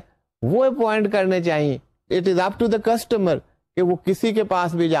ڈیلرز ہیں وہ اپوائنٹ کرنے چاہیے. It is up to the customer کہ وہ کسی کے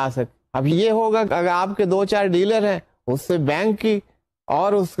پاس بھی جا سکے. اب یہ ہوگا کہ اگر آپ کے 2-4 ڈیلر ہیں, اس سے بینک کی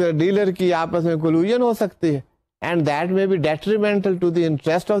اور اس ڈیلر کی آپس میں کلوژن ہو سکتی ہے, اینڈ دیٹ میں be detrimental to the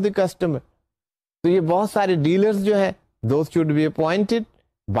interest of the customer. تو یہ بہت سارے ڈیلرز جو ہیں those should be appointed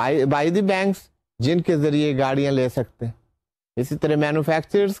by the banks جن کے ذریعے گاڑیاں لے سکتے ہیں. اسی طرح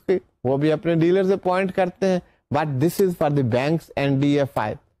مینوفیکچررز کے وہ بھی اپنے ڈیلرز اپوائنٹ کرتے ہیں, but this is for the banks and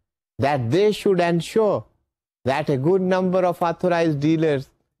DFI that they should ensure that a good number of authorised dealers,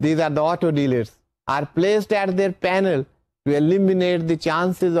 these are the auto dealers, are placed at their panel to eliminate the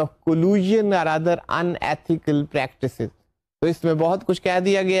chances of collusion or other unethical practices. تو اس میں بہت کچھ کہہ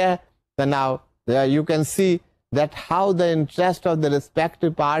دیا گیا ہے. So now you can see that how the interest of the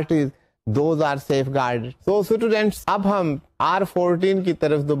respective parties, those are safeguarded. So students, اب ہم R14 کی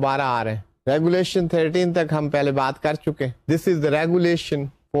طرف دوبارہ آ رہے ہیں. Regulation 13 تک ہم پہلے بات کر چکے. This is the Regulation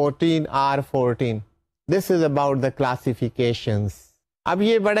 14 R14. This is about the classifications. اب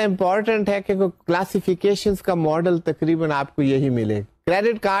یہ بڑا امپورٹنٹ ہے کہ کلاسیفیکیشنز کا ماڈل تقریباً آپ کو یہی ملے گا.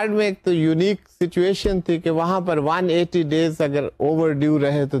 کریڈٹ کارڈ میں ایک تو یونیک سچویشن تھی کہ وہاں پر 180 days اگر اوور ڈیو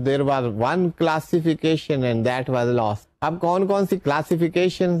رہے تو there was one classification and that was لاس. اب کون کون سی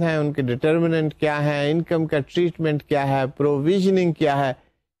کلاسیفیکیشنز ہیں, ان کے ڈٹرمنٹ کیا ہے, انکم کا ٹریٹمنٹ کیا ہے, پروویژننگ کیا ہے,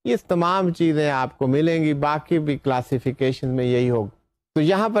 یہ تمام چیزیں آپ کو ملیں گی. باقی بھی کلاسیفیکیشن میں یہی ہوگا. تو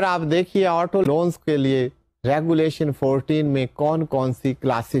یہاں پر آپ دیکھیے آٹو لونز کے لیے ریگولیشن 14 میں کون کون سی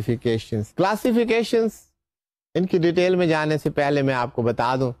کلاسیفیکیشنز ان کی ڈیٹیل میں جانے سے پہلے میں آپ کو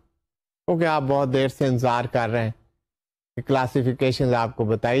بتا دوں کیونکہ آپ بہت دیر سے انتظار کر رہے ہیں کہ کلاسیفیکیشنز آپ کو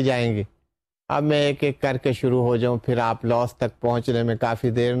بتائی جائیں گی. اب میں ایک ایک کر کے شروع ہو جاؤں, پھر آپ لاس تک پہنچنے میں کافی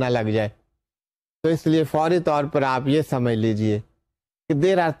دیر نہ لگ جائے. تو اس لیے فوری طور پر آپ یہ سمجھ لیجئے کہ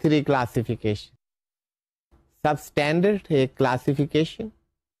there are 3 classification. Sub standard ایک کلاسیفیکیشن,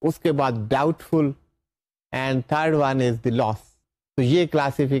 اس کے بعد doubt full, and third one is دی لاس. تو یہ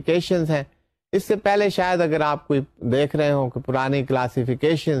کلاسیفیکیشنز ہیں. اس سے پہلے شاید اگر آپ کوئی دیکھ رہے ہوں کہ پرانی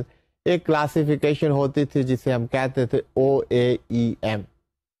کلاسیفیکیشن, ایک کلاسیفیکیشن ہوتی تھی جسے ہم کہتے تھے OAEM,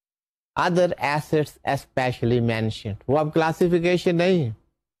 other assets especially mentioned. وہ اب کلاسیفیکیشن نہیں ہے,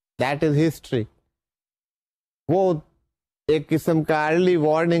 دیٹ از ہسٹری. وہ ایک قسم کا ارلی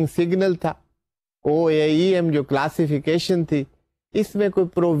وارننگ سگنل تھا. OAEM جو کلاسیفیکیشن تھی, اس میں کوئی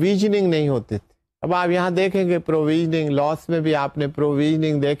پروویژننگ نہیں ہوتی تھی. اب آپ یہاں دیکھیں گے پروویژننگ, لاس میں بھی آپ نے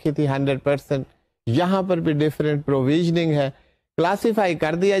پروویژننگ دیکھی تھی 100%, یہاں پر بھی ڈفرینٹ پروویژننگ ہے. کلاسیفائی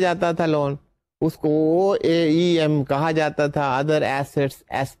کر دیا جاتا تھا لون, اس کو OAEM کہا جاتا تھا, ادر ایسٹس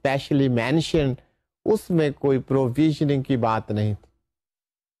اسپیشلی مینشنڈ. اس میں کوئی پروویژننگ کی بات نہیں تھی,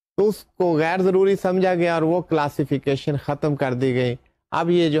 تو اس کو غیر ضروری سمجھا گیا اور وہ کلاسیفیکیشن ختم کر دی گئی. اب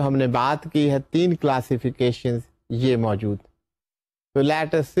یہ جو ہم نے بات کی ہے 3 کلاسیفیکیشن یہ موجود. تو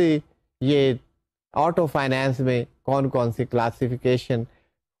لیٹ اس سی یہ آٹو فائنینس میں کون کون سی کلاسیفیکیشن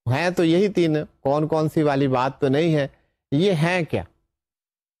ہیں. تو یہی 3, کون کون سی والی بات تو نہیں ہے, یہ ہیں کیا.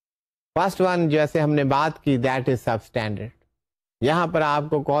 فرسٹ ون جیسے ہم نے بات کی, دیٹ از سب اسٹینڈرڈ. یہاں پر آپ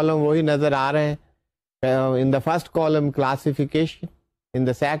کو کالم وہی نظر آ رہے ہیں. ان the first column classification, in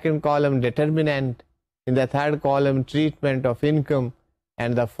the second column determinant, in the third column treatment of income,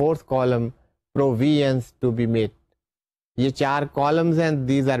 and the fourth column provisions to be made. یہ 4 columns ہیں,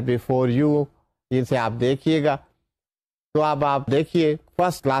 these are before you, ان سے آپ دیکھیے گا. تو اب آپ دیکھیے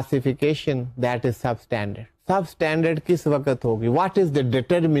first classification, that is substandard. Substandard کس وقت ہوگی, what is the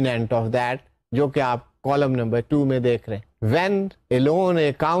determinant of that, جو کہ آپ column number 2 میں دیکھ رہے ہیں. When a loan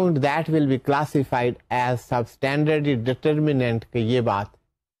account that will be classified as substandard is determinant کہ یہ بات,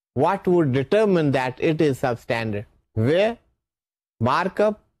 what would determine that it is substandard, where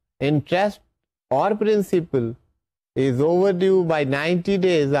markup, interest or principal is overdue by 90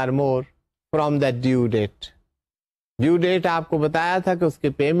 days or more from the due date. Due date آپ کو بتایا تھا کہ اس کے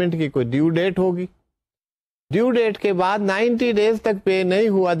payment کی کوئی ڈیو ڈیٹ ہوگی. ڈیو ڈیٹ کے بعد 90 ڈیز تک پے نہیں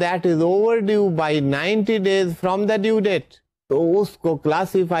ہوا, that is over due by 90 days from the due date. تو اس کو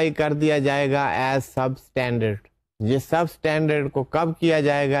کلاسیفائی کر دیا جائے گا ایز سب اسٹینڈرڈ. یہ سب اسٹینڈرڈ کو کب کیا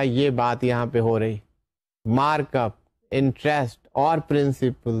جائے گا, یہ بات یہاں پہ ہو رہی. مارک اپ, انٹرسٹ اور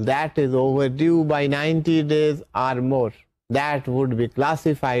principle that is over due by 90 days اور مور, that would be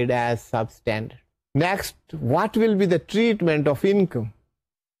classified as sub standard. Next, what will be the treatment of income.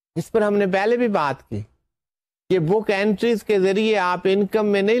 اس پر ہم نے پہلے بھی بات کی کہ بک انٹریز کے ذریعے آپ انکم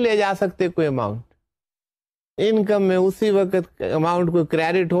میں نہیں لے جا سکتے کوئی اماؤنٹ. انکم میں اسی وقت اماؤنٹ کو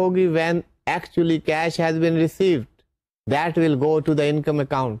کریڈٹ ہوگی when actually cash has been received, that will go to the income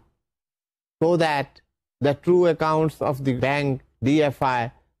account, so that the true accounts of the bank DFI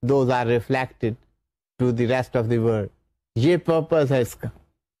those are reflected to the rest of the world. یہ purpose ہے اس کا.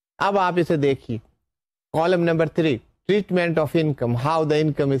 اب آپ اسے دیکھیے, column number 3, treatment of income, how the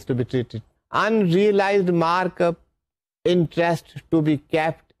income is to be treated. Unrealized markup interest to be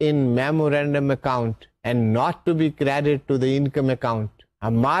kept in memorandum account and not to be credited to the income account.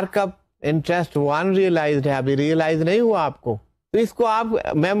 اب markup interest وہ unrealized ہے, ابھی realize نہیں ہوا آپ کو, تو اس کو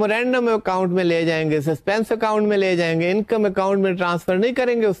آپ میمورینڈم اکاؤنٹ میں لے جائیں گے, سسپینس اکاؤنٹ میں لے جائیں گے, انکم اکاؤنٹ میں ٹرانسفر نہیں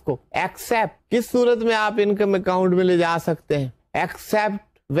کریں گے اس کو. ایکسپٹ, کس صورت میں آپ انکم اکاؤنٹ میں لے جا سکتے ہیں, accept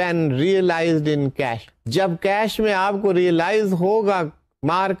when realized in cash, جب کیش میں آپ کو ریئلائز ہوگا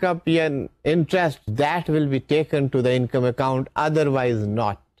mark up یا interest, that will be taken to the income account, otherwise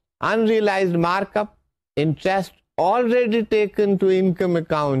not. Unrealized markup, interest already taken to income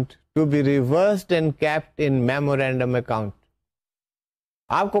account to be reversed and kept in memorandum account.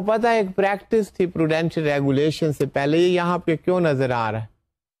 آپ کو پتا ہے ایک پریکٹس تھی prudential regulation سے پہلے, یہ یہاں پہ کیوں نظر آ رہا ہے,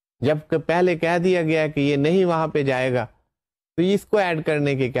 جب پہلے کہہ دیا گیا کہ یہ نہیں وہاں پہ جائے گا, تو اس کو ایڈ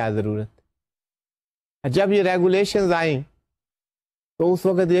کرنے کی کیا ضرورت. جب یہ ریگولیشنز آئیں تو اس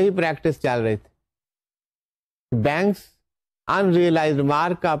وقت یہی پریکٹس چل رہی تھی, بینکس انریلائزڈ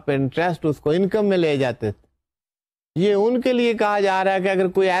مارک اپ انٹرسٹ اس کو انکم میں لے جاتے تھے. یہ ان کے لیے کہا جا رہا ہے کہ اگر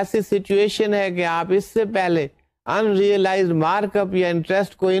کوئی ایسی سچویشن ہے کہ آپ اس سے پہلے انریلائزڈ مارک اپ یا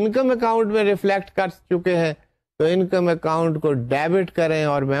انٹرسٹ کو انکم اکاؤنٹ میں ریفلیکٹ کر چکے ہیں, تو انکم اکاؤنٹ کو ڈیبٹ کریں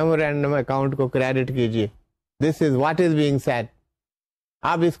اور میمورینڈم اکاؤنٹ کو کریڈٹ کیجیے. دس is what is being said.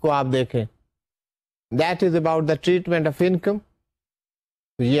 اب اس کو آپ دیکھیں, that is about the treatment of income.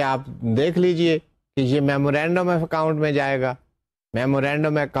 تو یہ آپ دیکھ لیجئے کہ یہ میمورینڈم آف اکاؤنٹ میں جائے گا,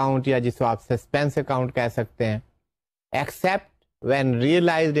 میمورینڈم اکاؤنٹ یا جس کو آپ سسپینس اکاؤنٹ کہہ سکتے ہیں. Accept when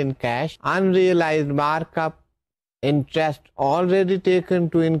realized in cash, unrealized markup, interest already taken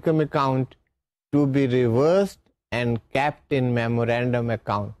to income account to be reversed and kept in memorandum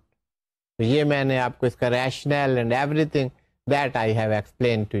account. یہ میں نے آپ کو اس کا rational and every thing that I have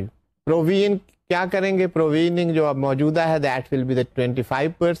explain to you. Provision کیا کریں گے؟ Provisioning جو اب موجودہ ہے دیٹ ول بی دا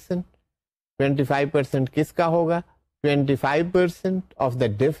 25%. 25% کس کا ہوگا؟ 25% of the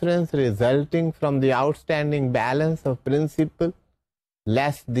difference resulting from the outstanding balance of principal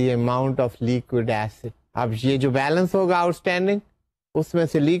less the amount of liquid asset. اب یہ جو بیلنس ہوگا آؤٹ اسٹینڈنگ اس میں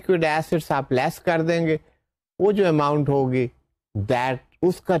سے لیکوڈ ایسٹس آپ لیس کر دیں گے, وہ جو اماؤنٹ ہوگی دیٹ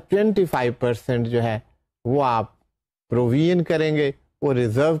اس کا 25% جو ہے وہ آپ پروویژن کریں گے, وہ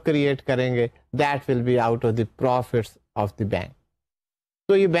ریزرو کریٹ کریں گے, that will be out of the prophets of the bank.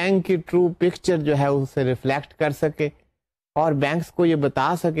 تو یہ بینک کی ٹرو پکچر جو ہے اسے ریفلیکٹ کر سکے اور بینکس کو یہ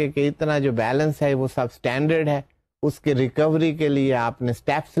بتا سکے کہ اتنا جو بیلنس ہے وہ سب اسٹینڈرڈ ہے, اس کے ریکوری کے لیے آپ نے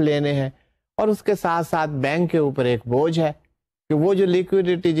سٹیپس لینے ہیں, اور اس کے ساتھ ساتھ بینک کے اوپر ایک بوجھ ہے کہ وہ جو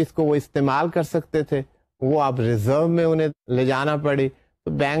لیکوڈیٹی جس کو وہ استعمال کر سکتے تھے وہ اب ریزرو میں انہیں لے جانا پڑی.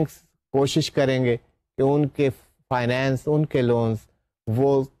 تو بینکس کوشش کریں گے کہ ان کے فائنینس, ان کے لونز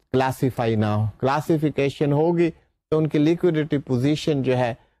وہ کلاسیفائی نہ ہو. کلاسیفیکیشن ہوگی تو ان کی لیکوڈیٹی پوزیشن جو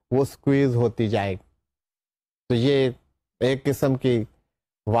ہے وہ سکویز ہوتی جائے گی. تو یہ ایک قسم کی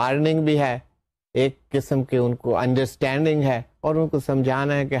وارننگ بھی ہے, ایک قسم کے ان کو انڈرسٹینڈنگ ہے, اور ان کو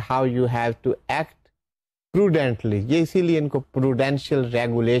سمجھانا ہے کہ how you have to act پروڈینٹلی. یہ اسی لیے ان کو پروڈینشیل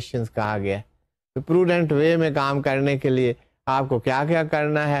ریگولیشنز کہا گیا ہے. تو پروڈینٹ وے میں کام کرنے کے لیے آپ کو کیا کیا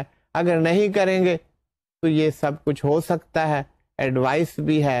کرنا ہے, اگر نہیں کریں گے تو یہ سب کچھ ہو سکتا ہے. ایڈوائس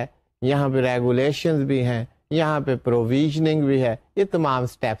بھی ہے, یہاں پہ ریگولیشنز بھی ہیں, یہاں پہ پروویژننگ بھی ہے, یہ تمام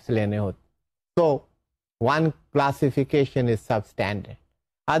سٹیپس لینے ہوتے. تو one classification is sub standard,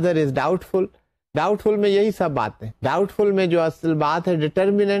 other is doubt full. Doubt فل میں یہی سب باتیں. ڈاؤٹ فل میں جو اصل بات ہے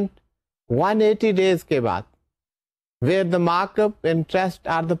ڈٹرمننٹ 180 days کے بعد, where the markup interest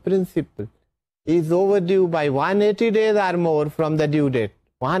or the principal is overdue by 180 days or more from the due date.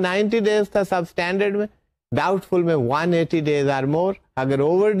 وہاں 90 days تھا سب اسٹینڈرڈ میں, ڈاؤٹ فل میں 180 days or more. اگر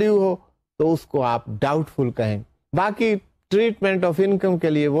اوور ڈیو ہو تو اس کو آپ ڈاؤٹ فل کہیں. باقی ٹریٹمنٹ آف انکم کے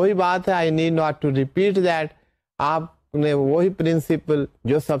لیے وہی بات ہے, I need not to repeat that. آپ نے وہی پرنسپل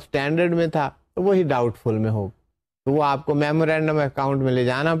جو سب اسٹینڈرڈ میں تھا تو وہی ڈاؤٹ فل میں ہوگا, تو وہ آپ کو میمورینڈم اکاؤنٹ میں لے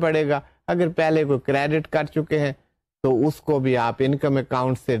جانا پڑے گا. اگر پہلے کوئی کریڈٹ کر چکے ہیں تو اس کو بھی آپ انکم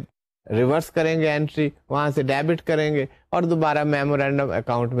اکاؤنٹ سے ریورس کریں گے انٹری, وہاں سے ڈیبٹ کریں گے اور دوبارہ میمورینڈم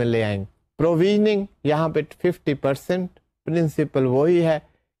اکاؤنٹ میں لے آئیں گے. پروویژننگ یہاں پہ 50%, پرنسپل وہی ہے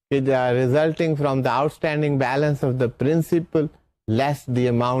کہ resulting from the out standing balance of the principal less the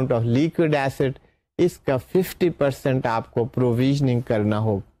amount of liquid asset, اس کا 50% آپ کو پروویژننگ کرنا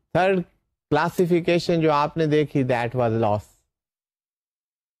ہوگا. تھرڈ کلاسیفیکیشن جو آپ نے دیکھی دیٹ واز لاس.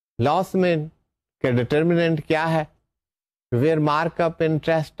 لاس میں کا ڈٹرمننٹ کیا ہے؟ ویئر مارک اپ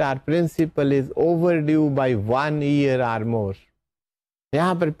انٹرسٹ اور principal is over due by 1 year اور مور.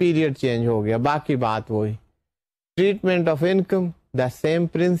 یہاں پر پیریڈ چینج ہو گیا, باقی بات وہی. Treatment of income the same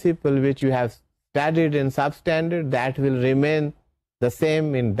principle which you have studied in substandard, that will remain the same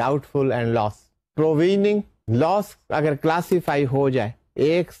in doubtful and loss. Provisioning loss اگر classify ہو جائے,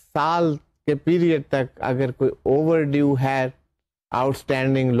 1 سال کے پیریڈ تک اگر کوئی اوور ڈیو ہے out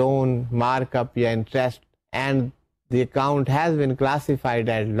standing loan mark up یا interest and the account has been classified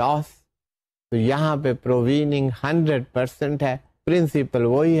as loss, تو یہاں پہ پروویژننگ 100% ہے, پرنسپل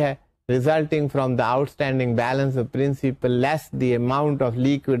وہی ہے, resulting from the outstanding balance of principal less the amount of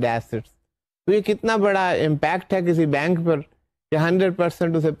liquid assets. تو یہ کتنا بڑا امپیکٹ ہے کسی بینک پر کہ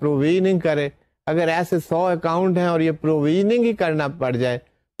 100% اسے پروویژننگ کرے. اگر ایسے 100 اکاؤنٹ ہیں اور یہ پروویژننگ ہی کرنا پڑ جائے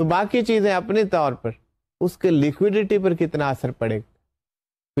تو باقی چیزیں اپنے طور پر اس کے لیکوڈیٹی پر کتنا اثر پڑے گا.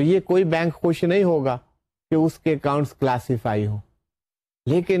 تو یہ کوئی بینک خوش نہیں ہوگا کہ اس کے اکاؤنٹس کلاسیفائی ہوں,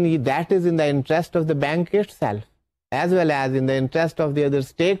 لیکن that is in the interest of the bank it self as well as in the interest of the other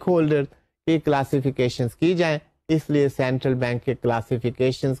stakeholders کی کلاسیفیکیشنز کی جائیں. اس لیے سینٹرل بینک کے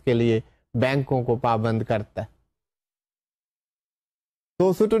کلاسیفیکیشنز کے لیے بینکوں کو پابند کرتا ہے. تو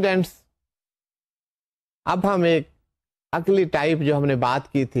اسٹوڈینٹس اب ہم ایک اگلی ٹائپ جو ہم نے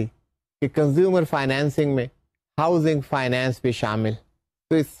بات کی تھی کہ کنزیومر فائنینسنگ میں ہاؤسنگ فائنینس بھی شامل.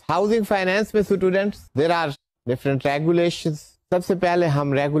 تو اس ہاؤسنگ فائنینس میں students there are different regulations. سب سے پہلے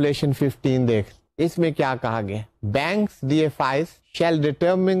ہم ریگولیشن 15 دیکھ. اس میں کیا کہا گیا؟ Banks D F Is shall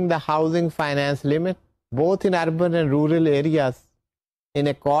determine the housing finance limit both in urban and rural areas in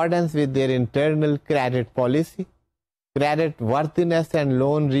accordance with their internal credit policy, credit worthiness and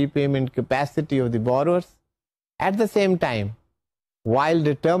loan repayment capacity of the borrowers. At the same time, while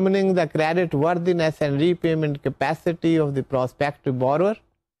determining the credit worthiness and repayment capacity of the prospective borrower,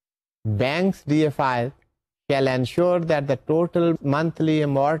 banks DFIs shall ensure that the total monthly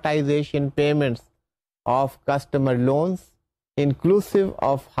amortization payments of customer loans, inclusive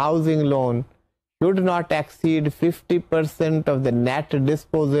of housing loan, should not exceed 50% of the net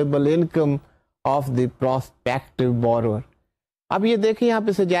disposable income of the prospective borrower. اب یہ دیکھیں یہاں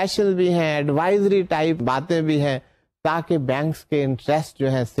پہ suggestion بھی ہیں, advisory type باتیں بھی ہیں, تاکہ بینکس کے انٹرسٹ جو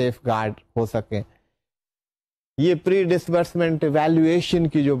ہیں سیف گارڈ ہو سکیں. یہ پری ڈسبرسمنٹ ایویلویشن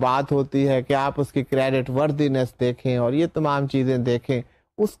کی جو بات ہوتی ہے کہ آپ اس کی کریڈٹ وردینس دیکھیں اور یہ تمام چیزیں دیکھیں,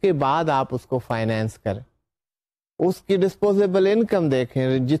 اس کے بعد آپ اس کو فائنینس کریں. اس کی ڈسپوزیبل انکم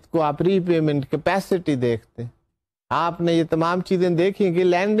دیکھیں جس کو آپ ری پیمنٹ کیپیسٹی دیکھتے ہیں. آپ نے یہ تمام چیزیں دیکھی کہ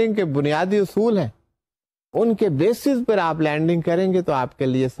لینڈنگ کے بنیادی اصول ہیں, ان کے بیسس پر آپ لینڈنگ کریں گے تو آپ کے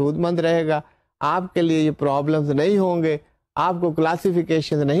لیے سود مند رہے گا, آپ کے لیے یہ پرابلمز نہیں ہوں گے, آپ کو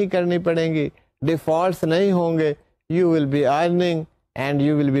کلاسیفیکیشن نہیں کرنی پڑیں گی, ڈیفالٹس نہیں ہوں گے. You will be earning and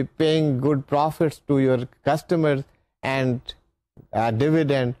you will be paying good prophets to your customers and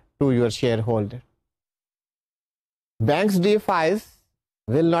dividend to your share holder. Banks DFIs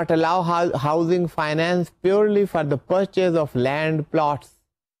will not allow housing finance purely for the purchase of land plots.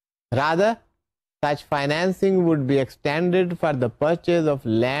 Rather, such financing would be extended for the purchase of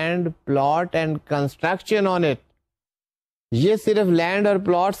land, plot and construction on it. یہ صرف land اور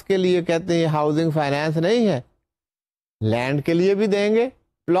plots کے لیے کہتے ہیں, یہ housing finance نہیں ہے. لینڈ کے لیے بھی دیں گے,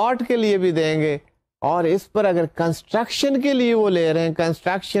 پلاٹ کے لیے بھی دیں گے, اور اس پر اگر کنسٹرکشن کے لیے وہ لے رہے ہیں,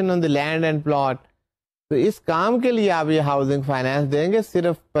 construction on the land and plot, تو اس کام کے لیے آپ یہ ہاؤسنگ فائنانس دیں گے.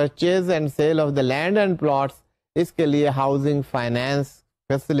 صرف purchase and cell of the land and plots, اس کے لیے ہاؤسنگ فائنانس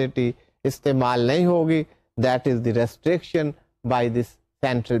فیسلٹی استعمال نہیں ہوگی. That is the restriction by this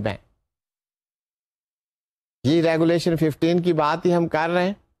central bank. یہ ریگولیشن 15 کی بات ہی ہم کر رہے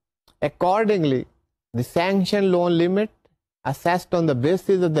ہیں. Accordingly the sanction loan limit assessed on the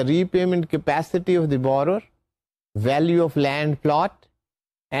basis of the repayment capacity of the borrower, value of land plot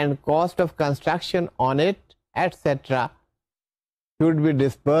and cost of construction on it, etc., should be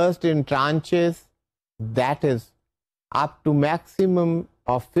disbursed in tranches, that is, up to maximum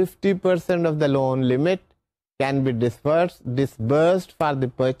of 50% of the loan limit can be disbursed for the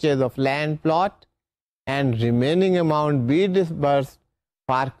purchase of land plot, and remaining amount be disbursed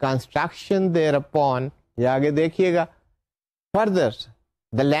for construction thereupon. یہ آگے دیکھیے گا. Further,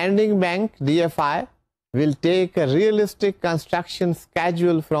 the lending bank DFI will take a realistic construction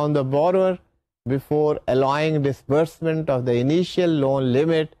schedule from the borrower before allowing disbursement of the initial loan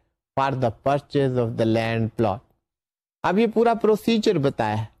limit for the purchase of the land plot. اب یہ پورا procedure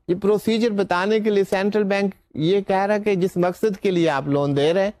بتایا ہے. یہ procedure بتانے کے لیے central bank یہ کہہ رہا ہے کہ جس مقصد کے لیے آپ لون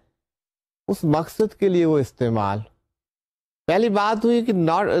دے رہے ہیں اس مقصد کے لیے وہ استعمال. پہلی بات ہوئی کہ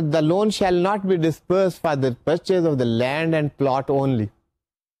the loan shall not be disbursed for the purchase of the land and plot only.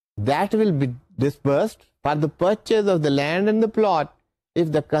 That will be disbursed for the purchase of the land and the plot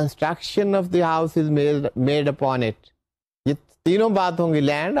if the construction of the house is made upon it. یہ تینوں بات ہوں گی,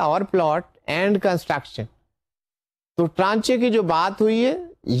 land اور plot and construction. تو ٹرانچے کی جو بات ہوئی ہے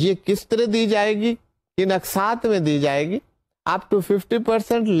یہ کس طرح دی جائے گی, کن اقساط میں دی جائے گی. اپ ٹو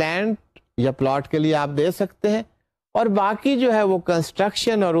 50% لینڈ یا پلاٹ کے لیے آپ دے سکتے ہیں, اور باقی جو ہے وہ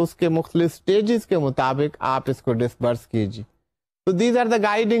کنسٹرکشن اور اس کے مختلف سٹیجز کے مطابق آپ اس کو ڈسبرس کیجیے. تو these are the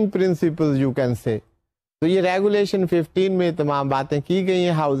guiding principles you can say. تو یہ ریگولیشن 15 میں تمام باتیں کی گئی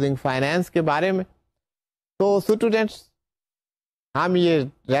ہیں ہاؤسنگ فائنانس کے بارے میں. تو اسٹوڈینٹس ہم یہ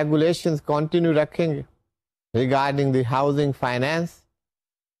ریگولیشنز کنٹینیو رکھیں گے ریگارڈنگ دی ہاؤسنگ فائنانس.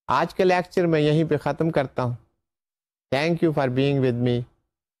 آج کا لیکچر میں یہیں پہ ختم کرتا ہوں. Thank you for being with me.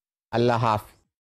 اللہ حافظ.